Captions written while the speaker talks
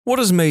What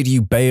has made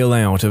you bail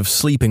out of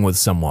sleeping with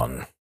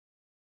someone?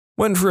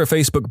 Went for a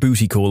Facebook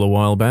booty call a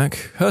while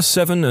back. Her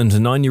 7 and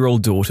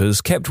 9-year-old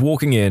daughters kept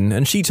walking in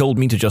and she told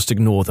me to just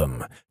ignore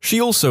them.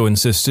 She also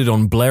insisted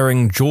on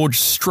blaring George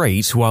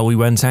Strait while we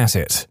went at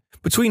it.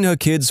 Between her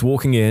kids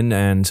walking in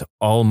and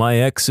 "All my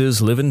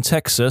exes live in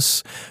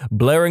Texas"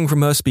 blaring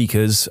from her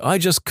speakers, I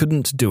just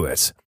couldn't do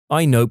it.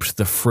 I noped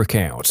the frick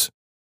out.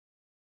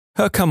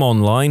 Her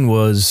come-on line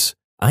was,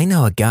 "I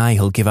know a guy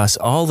who'll give us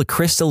all the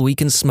crystal we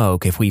can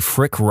smoke if we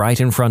frick right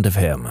in front of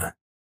him."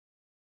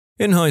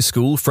 In high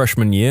school,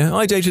 freshman year,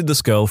 I dated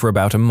this girl for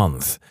about a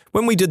month.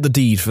 When we did the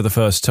deed for the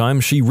first time,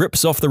 she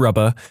rips off the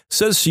rubber,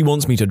 says she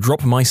wants me to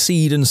drop my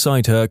seed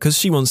inside her because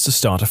she wants to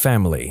start a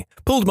family,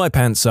 pulled my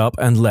pants up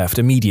and left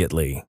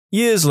immediately.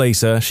 Years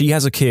later, she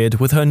has a kid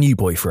with her new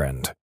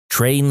boyfriend.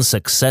 Train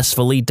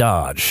successfully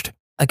dodged.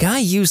 A guy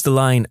used the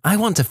line, "I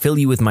want to fill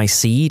you with my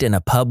seed" in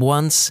a pub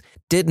once,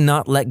 did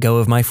not let go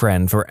of my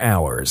friend for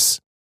hours.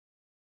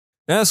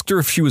 Asked her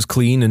if she was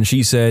clean and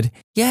she said,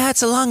 "Yeah,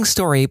 it's a long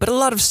story, but a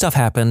lot of stuff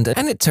happened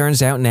and it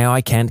turns out now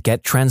I can't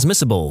get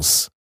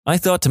transmissibles." I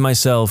thought to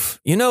myself,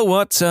 you know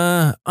what,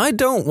 I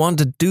don't want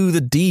to do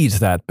the deed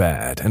that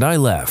bad, and I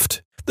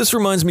left. This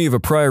reminds me of a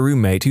prior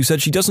roommate who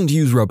said she doesn't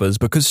use rubbers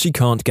because she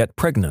can't get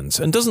pregnant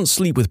and doesn't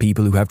sleep with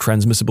people who have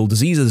transmissible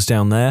diseases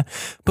down there,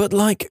 but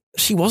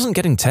she wasn't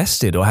getting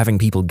tested or having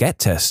people get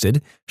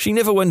tested. She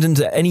never went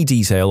into any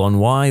detail on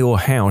why or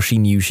how she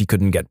knew she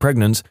couldn't get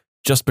pregnant,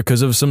 just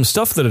because of some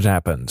stuff that had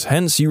happened,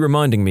 hence you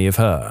reminding me of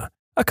her.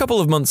 A couple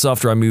of months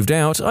after I moved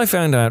out, I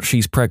found out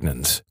she's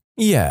pregnant.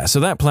 Yeah,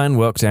 so that plan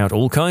worked out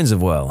all kinds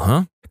of well,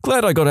 huh?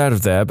 Glad I got out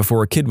of there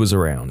before a kid was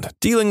around.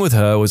 Dealing with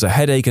her was a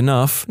headache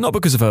enough, not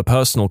because of her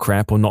personal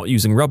crap or not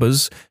using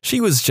rubbers, she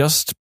was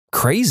just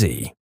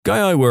crazy. Guy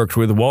I worked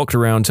with walked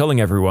around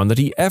telling everyone that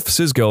he F's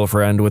his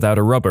girlfriend without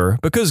a rubber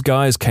because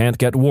guys can't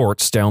get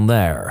warts down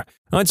there.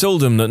 I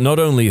told him that not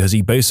only has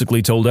he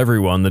basically told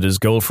everyone that his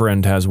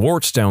girlfriend has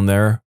warts down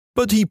there,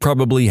 but he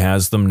probably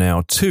has them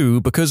now too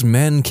because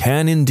men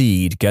can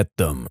indeed get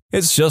them.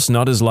 It's just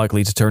not as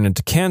likely to turn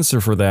into cancer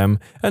for them,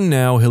 and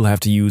now he'll have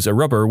to use a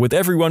rubber with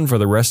everyone for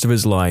the rest of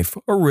his life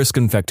or risk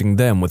infecting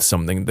them with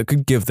something that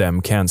could give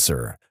them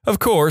cancer. Of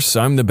course,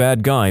 I'm the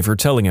bad guy for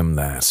telling him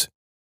that.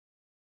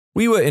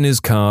 We were in his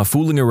car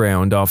fooling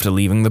around after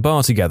leaving the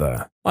bar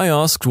together. I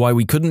asked why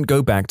we couldn't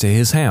go back to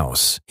his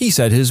house. He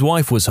said his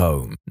wife was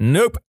home.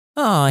 Nope.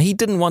 He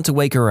didn't want to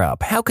wake her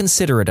up. How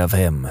considerate of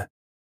him.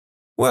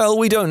 Well,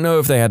 we don't know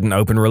if they had an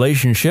open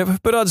relationship,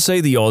 but I'd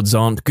say the odds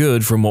aren't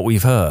good from what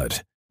we've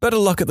heard. Better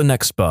luck at the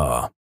next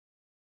bar.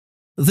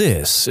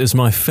 This is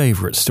my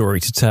favorite story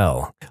to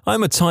tell.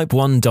 I'm a type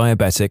 1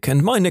 diabetic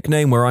and my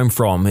nickname where I'm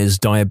from is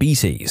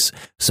Diabetes,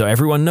 so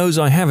everyone knows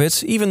I have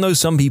it even though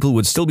some people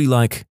would still be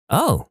like,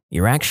 "Oh,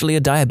 you're actually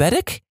a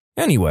diabetic?"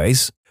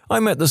 Anyways, I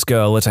met this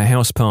girl at a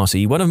house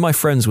party one of my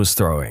friends was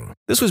throwing.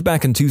 This was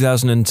back in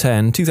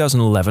 2010,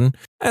 2011.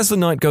 As the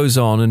night goes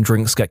on and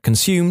drinks get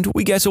consumed,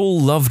 we get all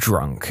love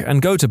drunk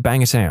and go to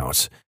bang it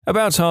out.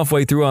 About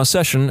halfway through our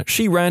session,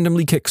 she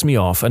randomly kicks me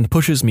off and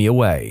pushes me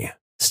away.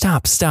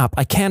 Stop,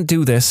 I can't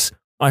do this."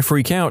 I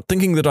freak out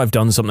thinking that I've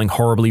done something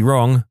horribly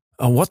wrong.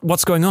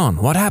 What's going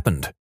on? What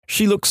happened?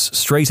 She looks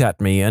straight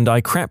at me and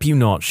I crap you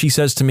not, she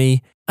says to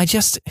me, I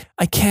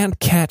can't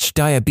catch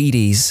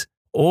diabetes."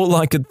 All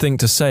I could think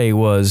to say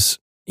was,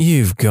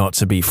 "You've got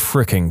to be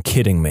fricking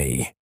kidding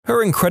me."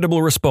 Her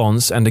incredible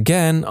response, and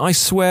again, I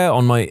swear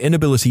on my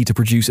inability to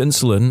produce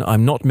insulin,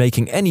 I'm not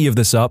making any of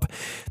this up,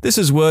 this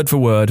is word for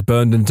word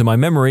burned into my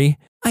memory,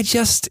 I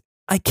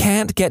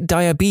can't get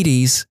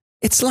diabetes.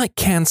 It's like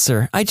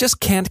cancer, I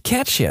just can't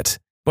catch it."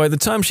 By the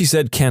time she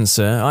said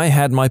cancer, I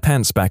had my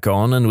pants back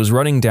on and was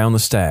running down the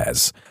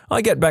stairs.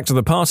 I get back to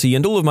the party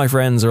and all of my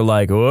friends are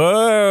like,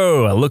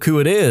 "Whoa, look who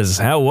it is,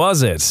 how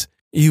was it?"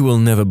 You will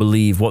never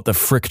believe what the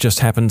frick just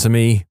happened to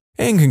me.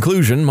 In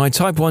conclusion, my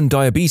type 1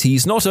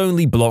 diabetes not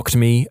only blocked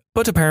me,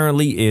 but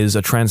apparently is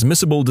a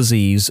transmissible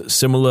disease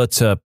similar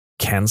to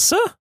cancer?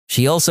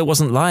 She also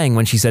wasn't lying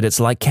when she said it's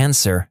like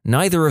cancer.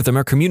 Neither of them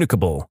are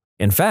communicable.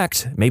 In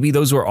fact, maybe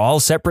those were all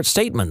separate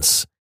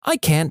statements. I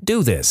can't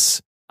do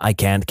this. I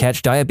can't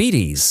catch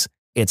diabetes.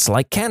 It's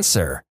like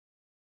cancer.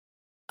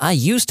 I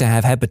used to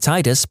have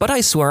hepatitis, but I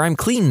swear I'm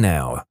clean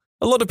now.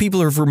 A lot of people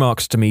have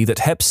remarked to me that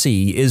Hep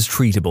C is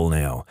treatable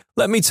now.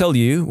 Let me tell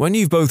you, when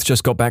you've both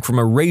just got back from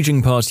a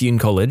raging party in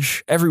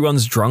college,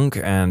 everyone's drunk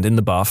and in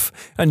the buff,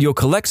 and you're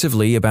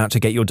collectively about to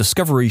get your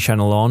Discovery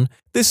Channel on,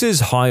 this is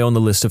high on the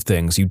list of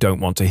things you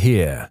don't want to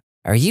hear.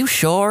 Are you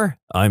sure?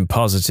 I'm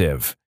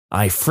positive.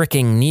 I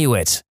fricking knew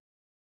it.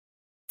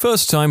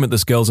 First time at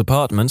this girl's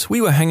apartment,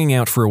 we were hanging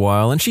out for a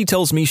while and she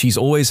tells me she's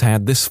always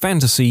had this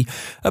fantasy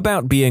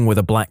about being with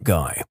a black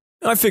guy.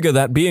 I figure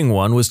that being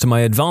one was to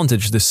my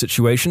advantage this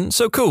situation,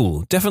 so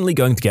cool, definitely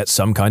going to get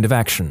some kind of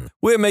action.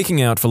 We're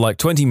making out for like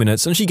 20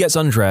 minutes and she gets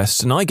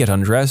undressed and I get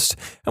undressed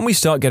and we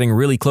start getting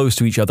really close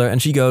to each other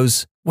and she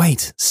goes,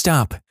 "Wait,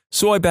 stop."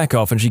 So I back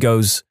off and she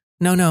goes,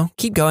 No,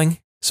 keep going."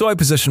 So I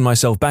position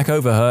myself back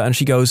over her and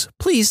she goes,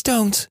 "Please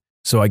don't."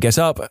 So I get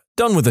up,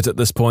 done with it at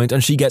this point,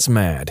 and she gets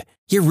mad.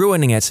 "You're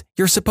ruining it.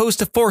 You're supposed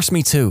to force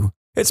me to."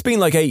 It's been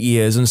like 8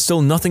 years and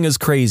still nothing as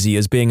crazy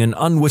as being an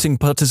unwitting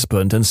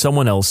participant in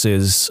someone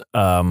else's,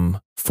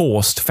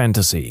 forced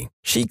fantasy.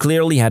 She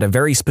clearly had a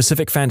very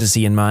specific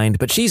fantasy in mind,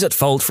 but she's at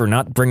fault for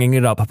not bringing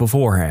it up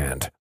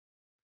beforehand.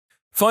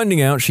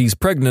 Finding out she's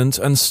pregnant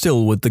and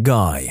still with the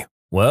guy.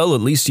 Well,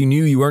 at least you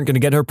knew you weren't going to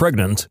get her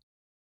pregnant.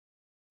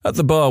 At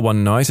the bar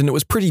one night and it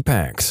was pretty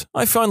packed.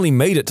 I finally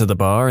made it to the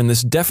bar and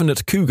this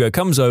definite cougar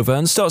comes over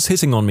and starts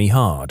hitting on me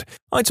hard.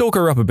 I talk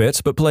her up a bit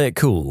but play it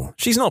cool.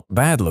 She's not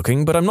bad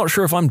looking, but I'm not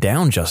sure if I'm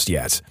down just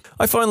yet.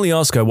 I finally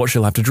ask her what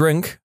she'll have to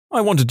drink. I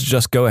wanted to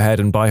just go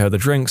ahead and buy her the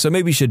drink, so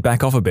maybe she'd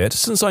back off a bit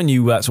since I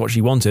knew that's what she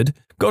wanted.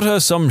 Got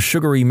her some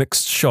sugary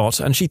mixed shot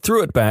and she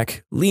threw it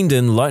back, leaned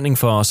in lightning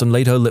fast and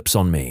laid her lips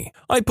on me.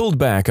 I pulled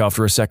back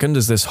after a second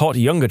as this hot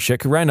younger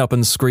chick ran up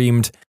and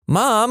screamed,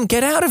 "Mom,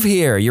 get out of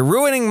here, you're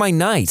ruining my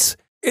night."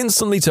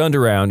 Instantly turned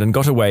around and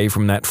got away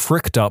from that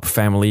fricked up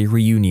family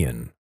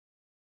reunion.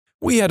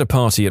 We had a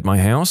party at my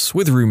house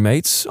with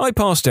roommates. I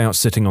passed out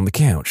sitting on the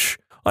couch.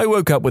 I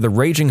woke up with a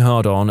raging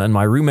hard-on and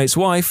my roommate's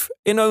wife,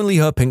 in only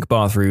her pink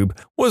bathrobe,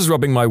 was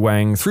rubbing my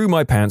wang through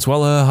my pants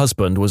while her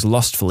husband was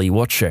lustfully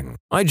watching.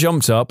 I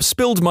jumped up,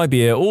 spilled my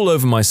beer all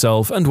over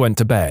myself and went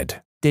to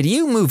bed. "Did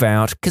you move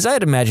out? 'Cause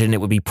I'd imagine it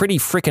would be pretty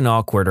frickin'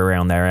 awkward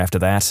around there after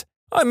that."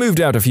 I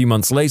moved out a few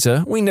months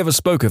later, we never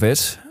spoke of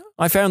it.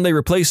 I found they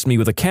replaced me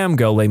with a cam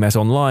girl they met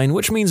online,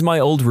 which means my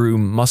old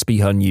room must be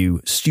her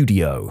new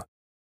studio.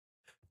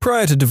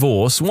 Prior to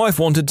divorce, wife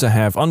wanted to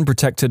have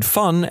unprotected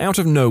fun out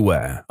of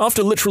nowhere,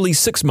 after literally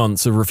 6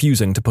 months of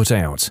refusing to put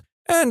out.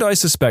 And I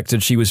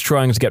suspected she was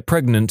trying to get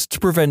pregnant to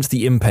prevent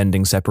the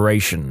impending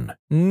separation.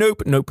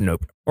 Nope.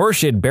 Or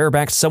she'd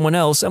barebacked someone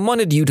else and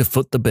wanted you to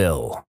foot the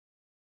bill.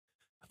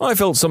 I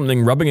felt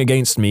something rubbing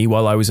against me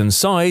while I was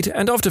inside,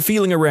 and after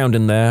feeling around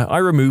in there, I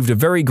removed a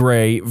very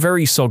grey,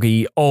 very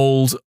soggy,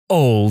 old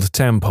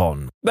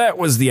tampon. That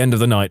was the end of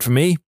the night for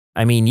me.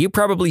 I mean, you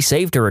probably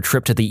saved her a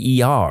trip to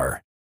the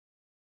ER.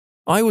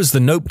 I was the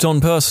noped-on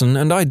person,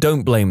 and I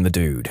don't blame the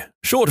dude.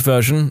 Short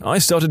version, I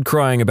started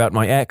crying about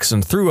my ex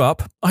and threw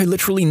up. I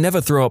literally never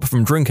throw up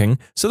from drinking,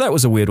 so that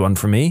was a weird one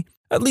for me.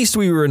 At least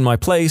we were in my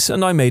place,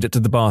 and I made it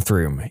to the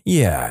bathroom.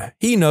 Yeah,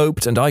 he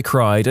noped, and I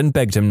cried and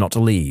begged him not to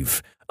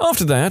leave.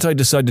 After that, I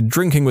decided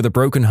drinking with a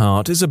broken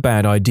heart is a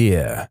bad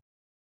idea.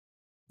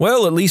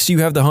 Well, at least you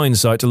have the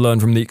hindsight to learn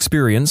from the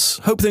experience.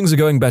 Hope things are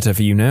going better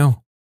for you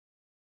now.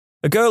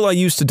 A girl I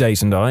used to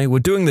date and I were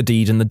doing the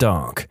deed in the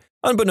dark.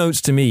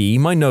 Unbeknownst to me,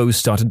 my nose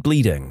started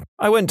bleeding.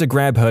 I went to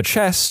grab her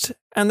chest,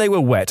 and they were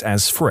wet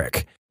as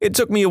frick. It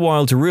took me a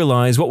while to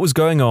realize what was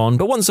going on,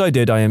 but once I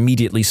did, I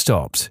immediately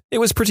stopped. It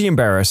was pretty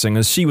embarrassing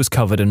as she was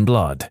covered in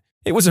blood.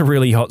 It was a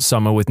really hot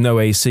summer with no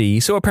AC,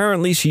 so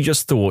apparently she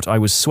just thought I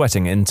was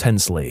sweating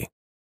intensely.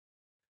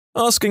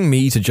 Asking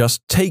me to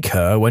just take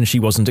her when she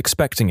wasn't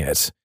expecting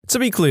it. To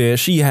be clear,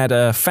 she had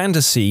a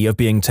fantasy of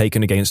being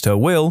taken against her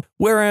will,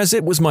 whereas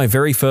it was my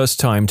very first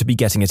time to be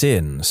getting it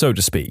in, so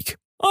to speak.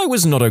 I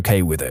was not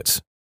okay with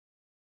it.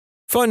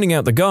 Finding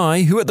out the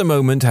guy, who at the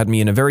moment had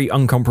me in a very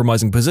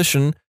uncompromising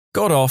position,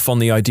 got off on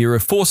the idea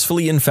of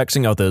forcefully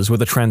infecting others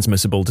with a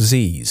transmissible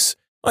disease.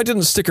 I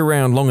didn't stick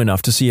around long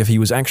enough to see if he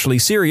was actually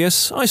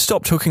serious. I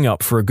stopped hooking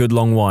up for a good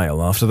long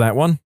while after that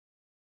one.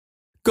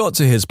 Got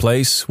to his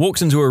place,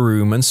 walked into a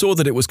room and saw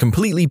that it was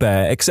completely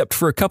bare except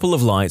for a couple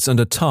of lights and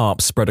a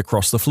tarp spread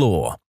across the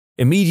floor.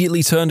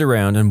 Immediately turned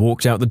around and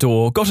walked out the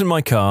door, got in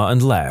my car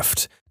and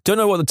left. Don't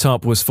know what the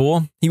tarp was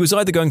for. He was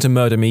either going to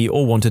murder me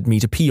or wanted me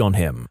to pee on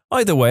him.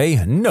 Either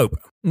way, nope.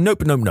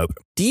 Nope.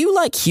 Do you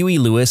like Huey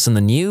Lewis in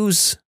the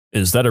news?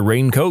 Is that a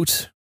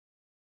raincoat?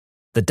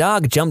 The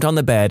dog jumped on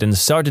the bed and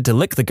started to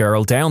lick the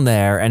girl down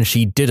there, and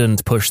she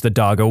didn't push the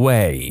dog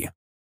away.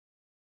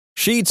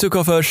 She took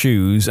off her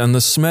shoes and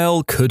the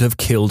smell could have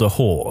killed a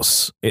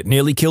horse. It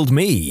nearly killed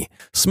me.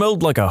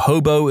 Smelled like a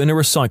hobo in a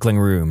recycling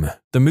room.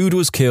 The mood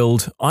was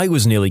killed. I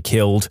was nearly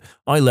killed.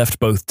 I left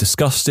both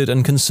disgusted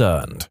and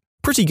concerned.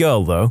 Pretty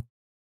girl, though.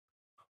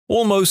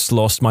 Almost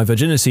lost my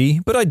virginity,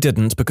 but I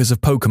didn't because of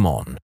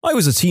Pokemon. I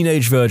was a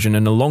teenage virgin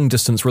in a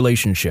long-distance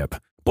relationship.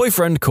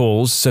 Boyfriend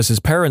calls, says his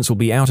parents will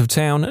be out of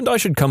town and I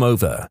should come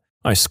over.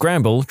 I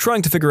scramble,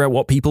 trying to figure out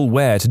what people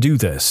wear to do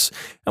this,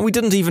 and we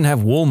didn't even have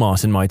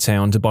Walmart in my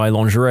town to buy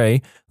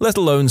lingerie, let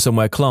alone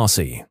somewhere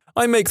classy.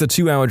 I make the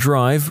 2-hour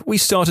drive, we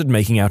started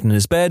making out in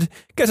his bed,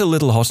 get a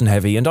little hot and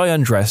heavy, and I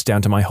undress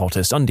down to my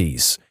hottest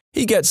undies.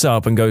 He gets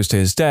up and goes to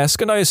his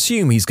desk, and I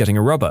assume he's getting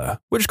a rubber,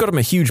 which got him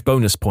a huge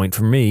bonus point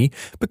from me,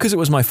 because it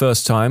was my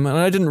first time and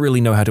I didn't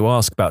really know how to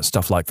ask about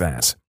stuff like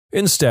that.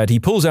 Instead, he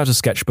pulls out a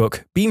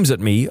sketchbook, beams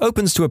at me,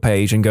 opens to a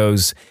page and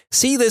goes,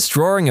 "See this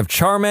drawing of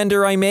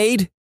Charmander I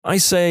made?" I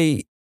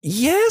say,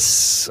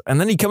 "Yes," and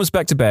then he comes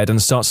back to bed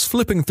and starts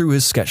flipping through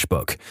his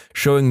sketchbook,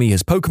 showing me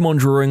his Pokemon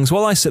drawings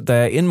while I sit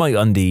there in my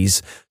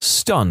undies,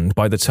 stunned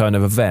by the turn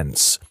of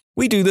events.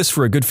 We do this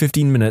for a good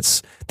 15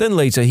 minutes, then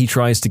later he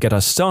tries to get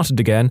us started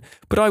again,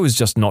 but I was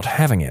just not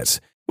having it.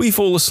 We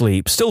fall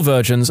asleep, still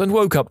virgins, and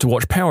woke up to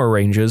watch Power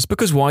Rangers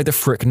because why the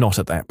frick not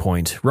at that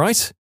point,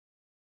 right?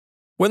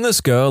 When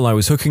this girl I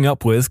was hooking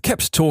up with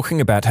kept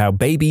talking about how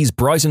babies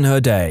brighten her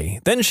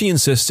day, then she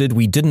insisted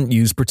we didn't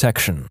use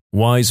protection.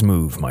 Wise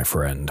move, my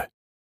friend.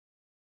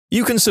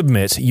 You can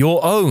submit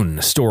your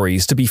own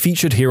stories to be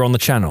featured here on the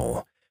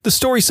channel. The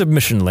story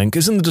submission link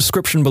is in the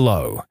description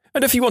below.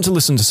 And if you want to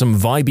listen to some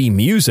vibey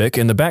music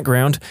in the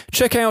background,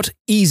 check out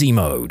Easy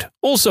Mode,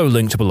 also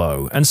linked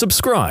below, and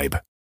subscribe.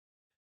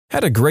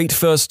 Had a great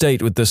first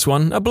date with this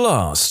one, a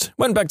blast.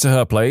 Went back to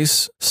her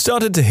place,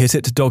 started to hit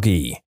it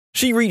doggy.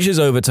 She reaches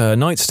over to her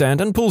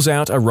nightstand and pulls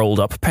out a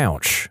rolled-up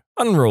pouch,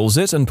 unrolls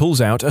it and pulls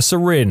out a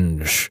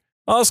syringe.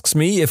 Asks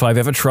me if I've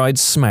ever tried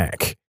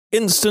smack.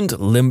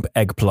 Instant limp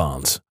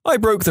eggplant. I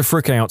broke the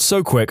frick out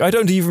so quick I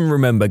don't even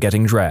remember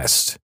getting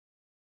dressed.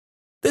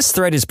 This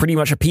thread is pretty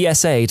much a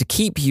PSA to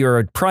keep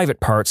your private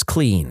parts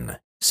clean.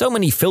 So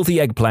many filthy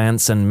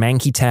eggplants and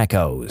manky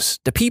tacos.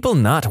 Do people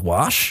not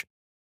wash?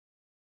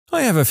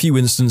 I have a few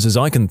instances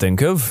I can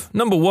think of.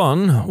 Number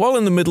 1, while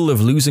in the middle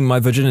of losing my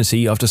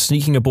virginity after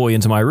sneaking a boy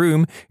into my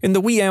room, in the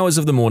wee hours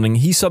of the morning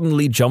he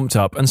suddenly jumped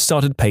up and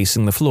started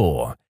pacing the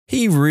floor.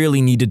 He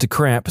really needed to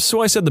crap,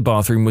 so I said the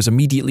bathroom was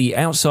immediately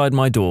outside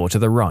my door to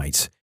the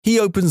right. He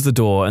opens the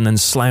door and then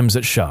slams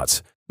it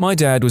shut. My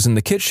dad was in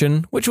the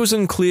kitchen, which was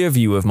in clear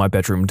view of my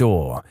bedroom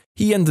door.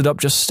 He ended up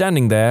just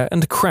standing there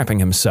and crapping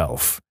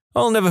himself.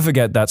 I'll never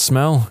forget that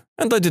smell.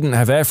 And I didn't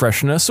have air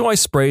freshener, so I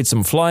sprayed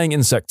some flying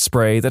insect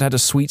spray that had a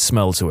sweet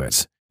smell to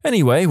it.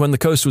 Anyway, when the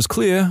coast was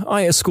clear,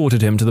 I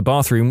escorted him to the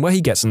bathroom where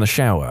he gets in the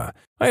shower.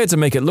 I had to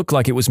make it look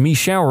like it was me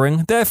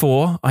showering,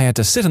 therefore, I had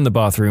to sit in the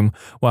bathroom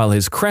while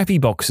his crappy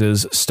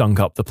boxers stunk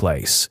up the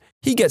place.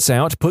 He gets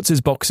out, puts his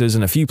boxers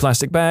in a few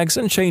plastic bags,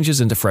 and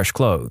changes into fresh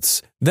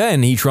clothes.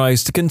 Then he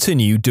tries to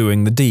continue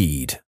doing the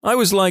deed. I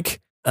was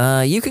like,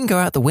 you can go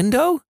out the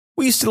window?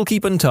 We still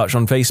keep in touch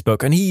on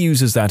Facebook and he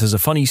uses that as a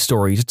funny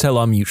story to tell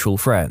our mutual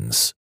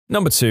friends.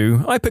 Number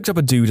 2, I picked up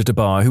a dude at a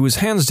bar who was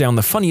hands down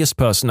the funniest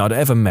person I'd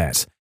ever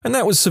met, and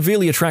that was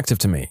severely attractive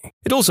to me.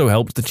 It also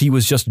helped that he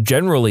was just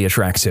generally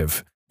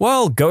attractive.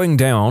 While going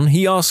down,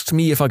 he asked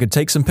me if I could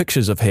take some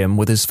pictures of him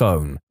with his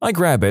phone. I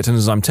grab it and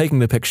as I'm taking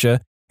the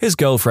picture, his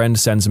girlfriend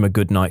sends him a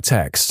goodnight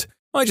text.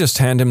 I just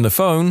hand him the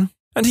phone,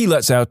 and he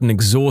lets out an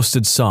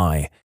exhausted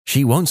sigh.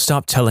 She won't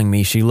stop telling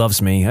me she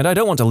loves me and I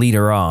don't want to lead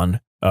her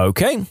on.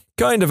 Okay,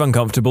 kind of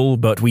uncomfortable,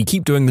 but we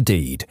keep doing the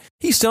deed.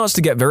 He starts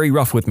to get very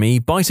rough with me,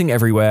 biting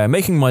everywhere,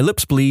 making my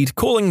lips bleed,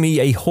 calling me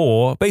a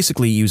whore,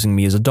 basically using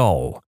me as a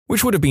doll.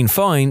 Which would have been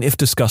fine if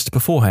discussed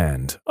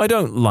beforehand. I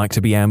don't like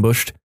to be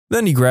ambushed.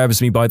 Then he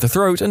grabs me by the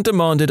throat and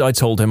demanded I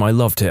told him I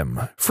loved him.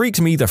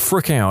 Freaked me the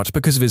frick out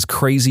because of his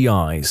crazy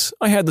eyes.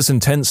 I had this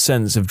intense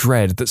sense of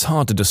dread that's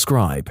hard to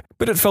describe,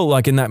 but it felt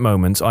like in that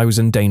moment I was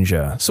in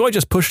danger, so I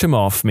just pushed him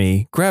off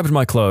me, grabbed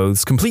my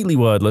clothes, completely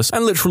wordless,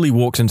 and literally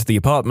walked into the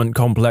apartment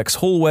complex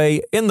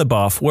hallway in the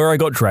buff where I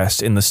got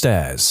dressed in the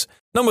stairs.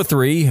 Number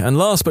 3, and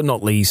last but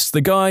not least,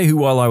 the guy who,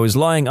 while I was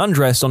lying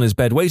undressed on his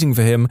bed waiting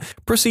for him,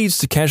 proceeds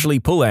to casually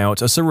pull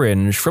out a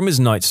syringe from his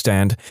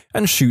nightstand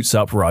and shoots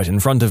up right in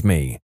front of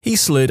me. He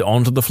slid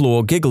onto the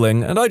floor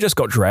giggling, and I just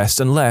got dressed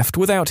and left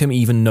without him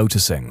even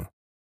noticing.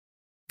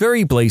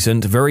 Very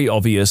blatant, very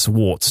obvious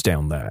warts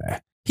down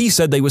there. He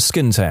said they were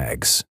skin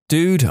tags.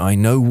 Dude, I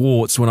know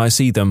warts when I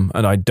see them,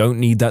 and I don't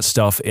need that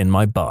stuff in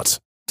my butt.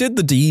 Did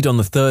the deed on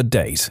the 3rd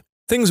date.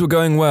 Things were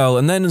going well,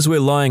 and then as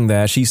we're lying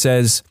there, she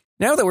says,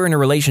 "Now that we're in a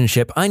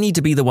relationship, I need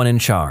to be the one in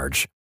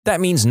charge. That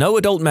means no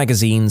adult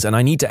magazines, and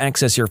I need to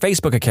access your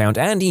Facebook account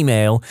and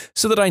email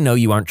so that I know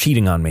you aren't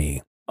cheating on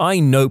me." I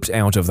noped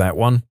out of that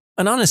one.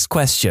 An honest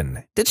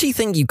question. Did she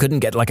think you couldn't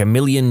get like a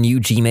million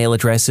new Gmail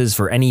addresses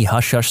for any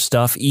hush-hush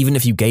stuff even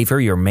if you gave her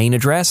your main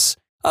address?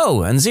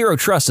 Oh, and zero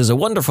trust is a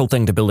wonderful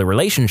thing to build a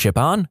relationship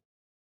on.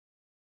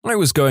 I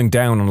was going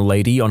down on a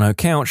lady on her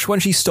couch when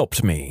she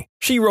stopped me.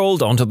 She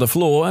rolled onto the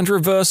floor and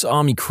reverse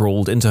army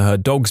crawled into her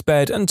dog's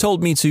bed and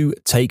told me to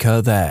take her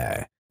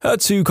there. Her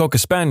 2 Cocker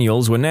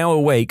Spaniels were now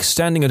awake,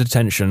 standing at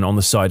attention on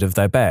the side of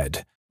their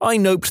bed. I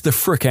noped the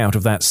frick out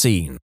of that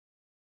scene.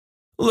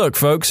 Look,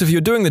 folks, if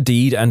you're doing the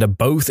deed and are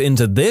both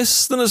into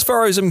this, then as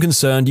far as I'm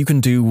concerned, you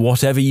can do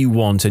whatever you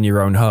want in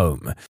your own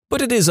home.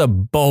 But it is a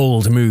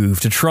bold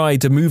move to try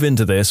to move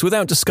into this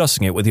without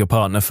discussing it with your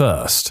partner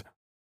first.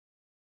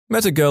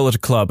 Met a girl at a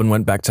club and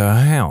went back to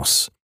her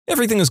house.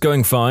 Everything is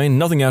going fine,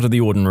 nothing out of the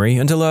ordinary,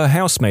 until her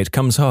housemate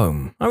comes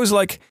home. I was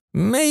like,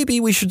 maybe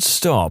we should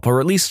stop, or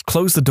at least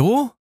close the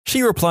door?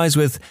 She replies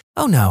with,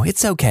 "Oh no,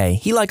 it's okay.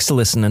 He likes to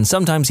listen and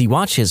sometimes he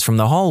watches from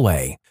the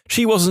hallway."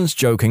 She wasn't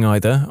joking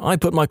either. I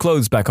put my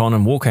clothes back on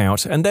and walk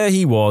out, and there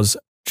he was,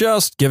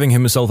 just giving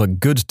himself a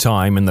good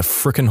time in the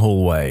frickin'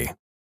 hallway.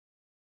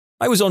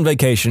 I was on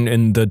vacation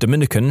in the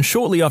Dominican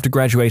shortly after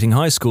graduating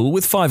high school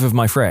with 5 of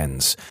my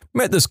friends.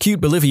 Met this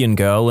cute Bolivian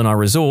girl in our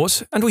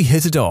resort, and we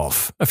hit it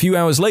off. A few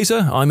hours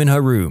later, I'm in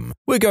her room.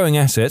 We're going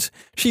at it.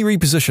 She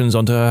repositions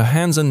onto her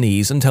hands and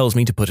knees and tells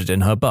me to put it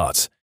in her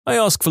butt. I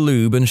ask for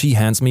lube and she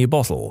hands me a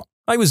bottle.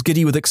 I was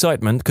giddy with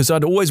excitement because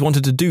I'd always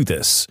wanted to do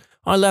this.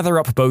 I lather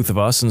up both of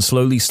us and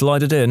slowly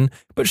slide it in,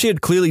 but she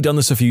had clearly done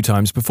this a few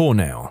times before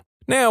now.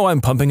 Now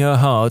I'm pumping her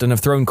hard and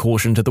have thrown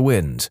caution to the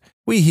wind.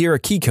 We hear a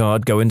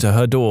keycard go into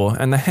her door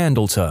and the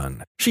handle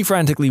turn. She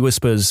frantically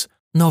whispers,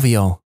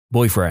 "Novio,"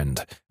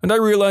 boyfriend, and I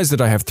realize that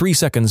I have 3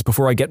 seconds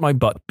before I get my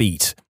butt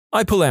beat.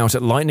 I pull out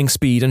at lightning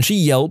speed and she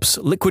yelps,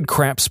 liquid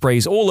crap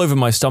sprays all over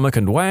my stomach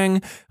and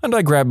wang, and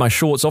I grab my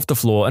shorts off the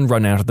floor and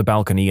run out of the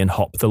balcony and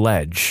hop the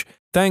ledge.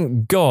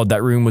 Thank God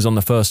that room was on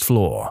the first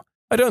floor.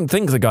 I don't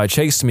think the guy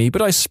chased me,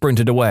 but I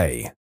sprinted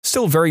away.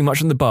 Still very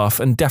much in the buff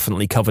and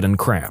definitely covered in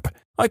crap.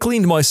 I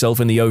cleaned myself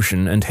in the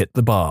ocean and hit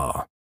the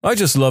bar. I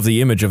just love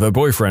the image of her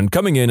boyfriend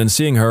coming in and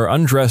seeing her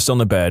undressed on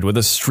the bed with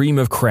a stream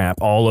of crap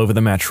all over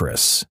the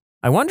mattress.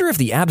 I wonder if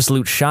the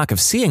absolute shock of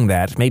seeing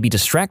that maybe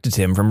distracted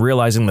him from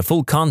realizing the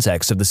full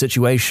context of the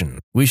situation.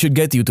 We should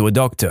get you to a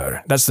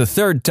doctor. That's the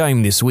 3rd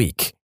time this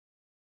week.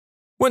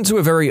 Went to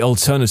a very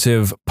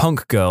alternative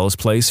punk girl's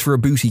place for a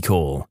booty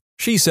call.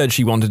 She said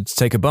she wanted to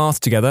take a bath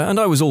together and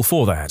I was all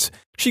for that.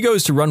 She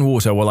goes to run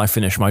water while I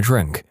finish my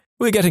drink.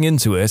 We're getting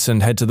into it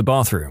and head to the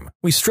bathroom.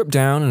 We strip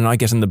down and I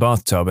get in the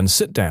bathtub and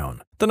sit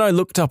down. Then I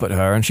looked up at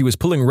her and she was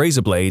pulling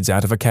razor blades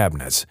out of a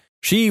cabinet.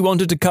 She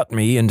wanted to cut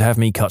me and have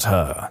me cut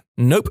her.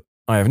 Nope.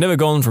 I have never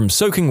gone from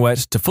soaking wet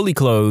to fully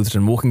clothed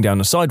and walking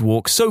down a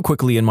sidewalk so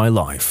quickly in my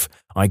life.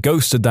 I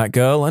ghosted that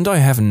girl and I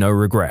have no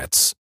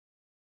regrets.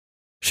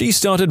 She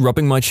started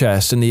rubbing my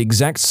chest in the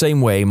exact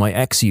same way my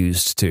ex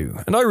used to,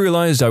 and I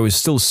realized I was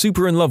still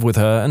super in love with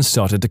her and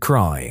started to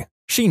cry.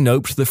 She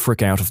noped the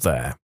frick out of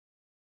there.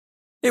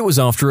 It was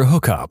after a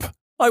hookup.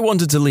 I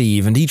wanted to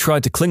leave and he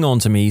tried to cling on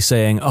to me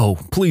saying, "Oh,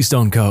 please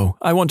don't go.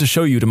 I want to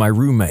show you to my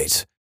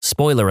roommate."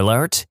 Spoiler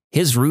alert,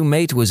 his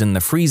roommate was in the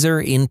freezer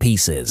in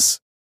pieces.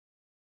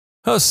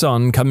 Her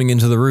son coming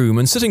into the room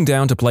and sitting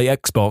down to play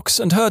Xbox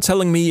and her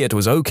telling me it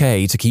was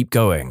okay to keep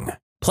going.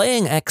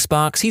 Playing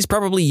Xbox, he's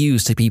probably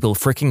used to people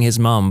fricking his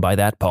mum by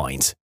that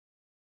point.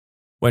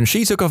 When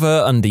she took off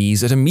her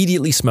undies, it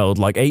immediately smelled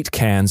like 8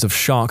 cans of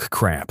shark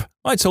crap.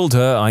 I told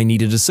her I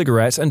needed a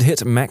cigarette and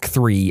hit Mach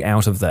 3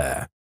 out of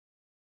there.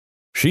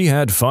 She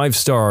had 5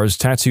 stars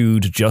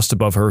tattooed just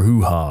above her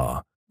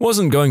hoo-ha.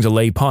 Wasn't going to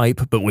lay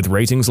pipe, but with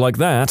ratings like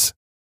that.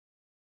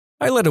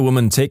 I let a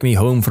woman take me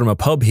home from a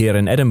pub here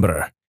in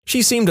Edinburgh.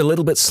 She seemed a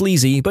little bit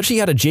sleazy, but she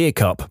had a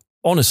J-cup,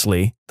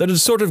 honestly, that had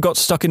sort of got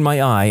stuck in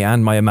my eye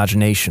and my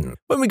imagination.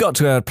 When we got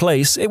to our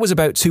place, it was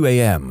about 2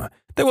 a.m.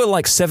 There were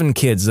like 7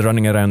 kids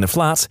running around the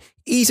flat,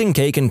 eating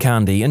cake and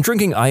candy and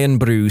drinking iron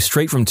brew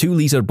straight from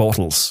 2-litre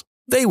bottles.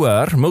 They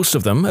were, most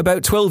of them,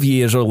 about 12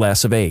 years or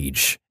less of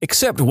age,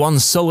 except one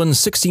sullen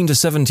 16 to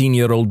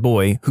 17-year-old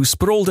boy who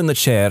sprawled in the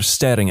chair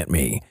staring at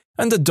me,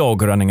 and a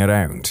dog running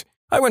around.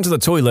 I went to the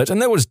toilet and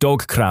there was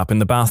dog crap in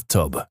the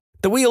bathtub.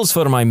 The wheels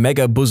for my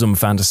mega bosom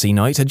fantasy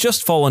night had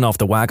just fallen off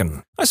the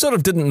wagon. I sort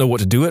of didn't know what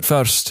to do at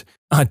first.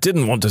 I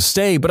didn't want to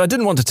stay, but I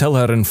didn't want to tell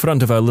her in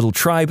front of our little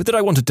tribe that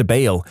I wanted to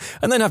bail,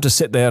 and then have to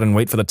sit there and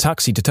wait for the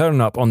taxi to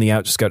turn up on the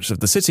outskirts of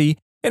the city,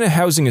 in a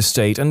housing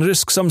estate, and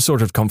risk some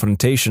sort of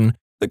confrontation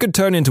that could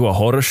turn into a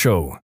horror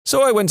show.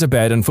 So I went to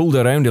bed and fooled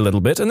around a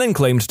little bit and then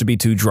claimed to be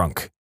too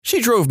drunk.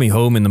 She drove me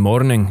home in the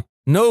morning.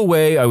 No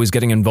way I was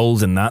getting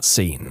involved in that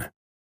scene.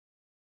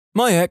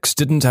 My ex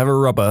didn't have a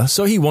rubber,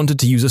 so he wanted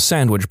to use a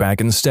sandwich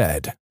bag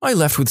instead. I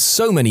left with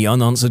so many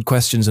unanswered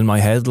questions in my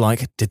head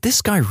like, did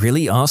this guy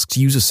really ask to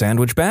use a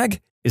sandwich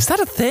bag? Is that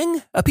a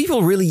thing? Are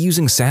people really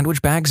using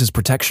sandwich bags as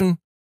protection?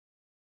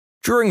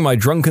 During my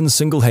drunken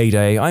single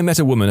heyday, I met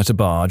a woman at a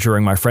bar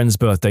during my friend's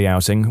birthday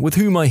outing with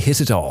whom I hit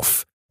it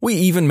off. We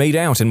even made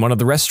out in one of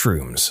the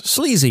restrooms.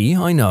 Sleazy,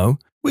 I know.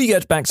 We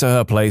get back to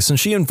her place and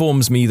she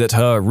informs me that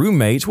her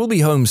roommate will be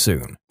home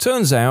soon.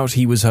 Turns out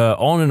he was her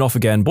on and off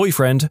again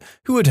boyfriend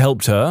who had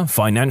helped her,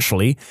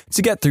 financially,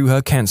 to get through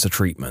her cancer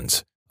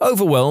treatment.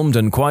 Overwhelmed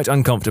and quite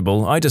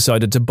uncomfortable, I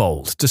decided to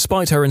bolt,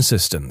 despite her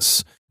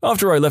insistence.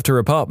 After I left her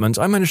apartment,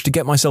 I managed to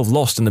get myself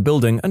lost in the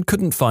building and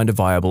couldn't find a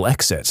viable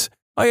exit.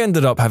 I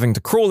ended up having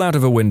to crawl out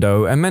of a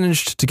window and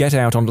managed to get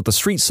out onto the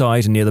street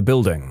side near the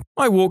building.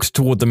 I walked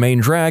toward the main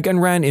drag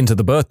and ran into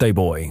the birthday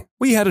boy.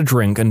 We had a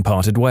drink and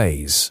parted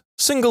ways.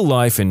 Single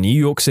life in New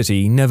York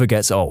City never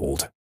gets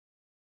old.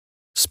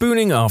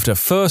 Spooning after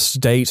first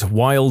date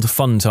wild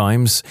fun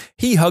times,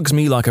 he hugs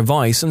me like a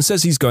vice and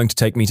says he's going to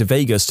take me to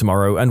Vegas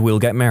tomorrow and we'll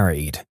get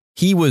married.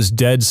 He was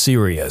dead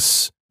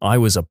serious. I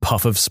was a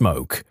puff of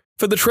smoke.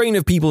 For the train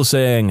of people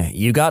saying,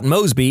 "You got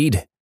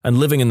Mosby'd," and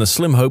living in the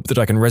slim hope that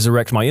I can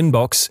resurrect my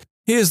inbox,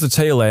 here's the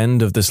tail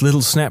end of this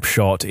little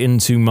snapshot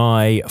into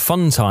my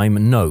fun time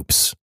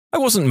nopes. I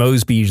wasn't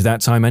Mosby'd that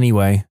time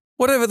anyway.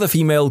 Whatever the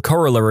female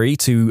corollary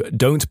to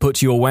 "don't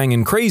put your wang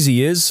in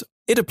crazy" is,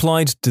 it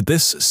applied to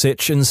this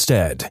sitch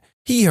instead.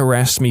 He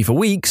harassed me for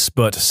weeks,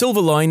 but silver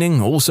lining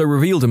also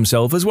revealed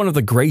himself as one of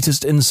the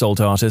greatest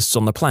insult artists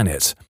on the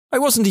planet. I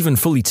wasn't even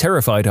fully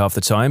terrified half the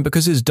time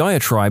because his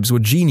diatribes were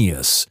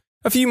genius.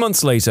 A few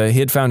months later, he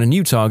had found a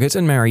new target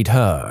and married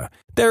her.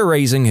 They're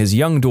raising his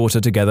young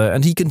daughter together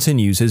and he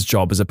continues his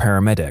job as a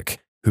paramedic,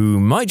 who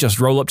might just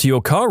roll up to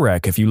your car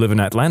wreck if you live in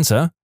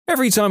Atlanta.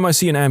 Every time I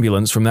see an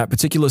ambulance from that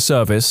particular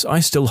service, I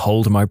still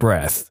hold my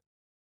breath.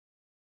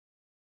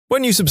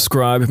 When you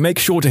subscribe, make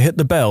sure to hit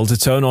the bell to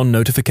turn on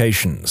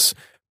notifications.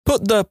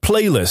 Put the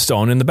playlist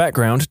on in the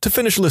background to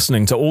finish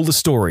listening to all the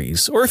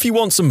stories, or if you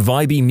want some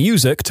vibey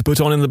music to put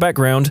on in the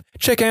background,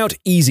 check out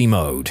Easy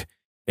Mode.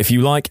 If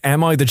you like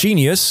Am I the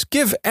Genius,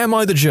 give Am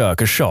I the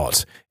Jerk a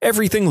shot.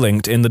 Everything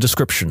linked in the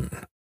description.